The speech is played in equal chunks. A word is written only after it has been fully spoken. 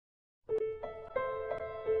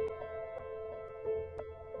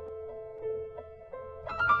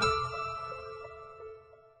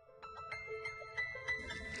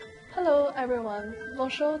everyone,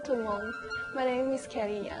 bonjour tout le monde. My name is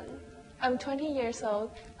Kelly Yan. I'm 20 years old.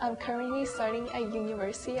 I'm currently studying at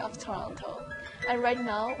University of Toronto. And right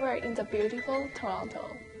now, we're in the beautiful Toronto.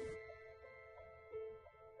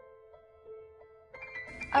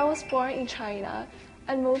 I was born in China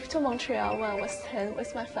and moved to Montreal when I was 10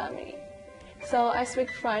 with my family. So I speak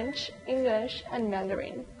French, English, and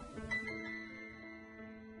Mandarin.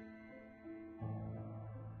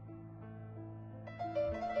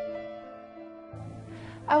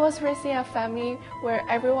 I was raised in a family where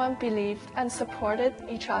everyone believed and supported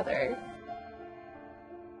each other.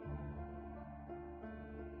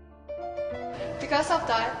 Because of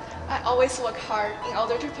that, I always work hard in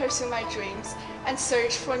order to pursue my dreams and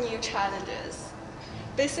search for new challenges.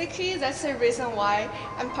 Basically, that's the reason why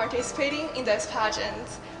I'm participating in this pageant.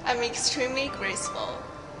 I'm extremely grateful.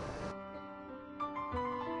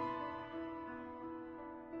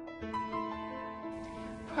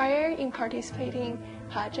 Prior in participating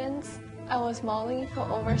pageants, I was modeling for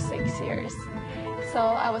over 6 years, so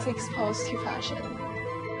I was exposed to fashion.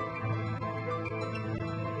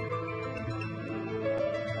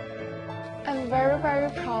 I'm very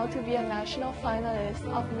proud to be a national finalist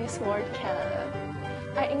of Miss World Canada.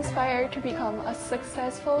 I inspired to become a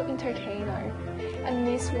successful entertainer, and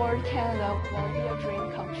Miss World Canada will be a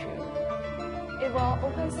dream come true. It will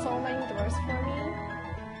open so many doors for me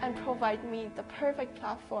and provide me the perfect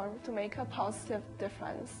platform to make a positive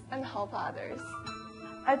difference and help others.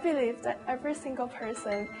 I believe that every single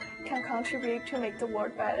person can contribute to make the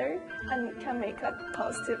world better and can make a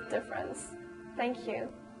positive difference. Thank you.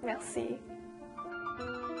 Merci.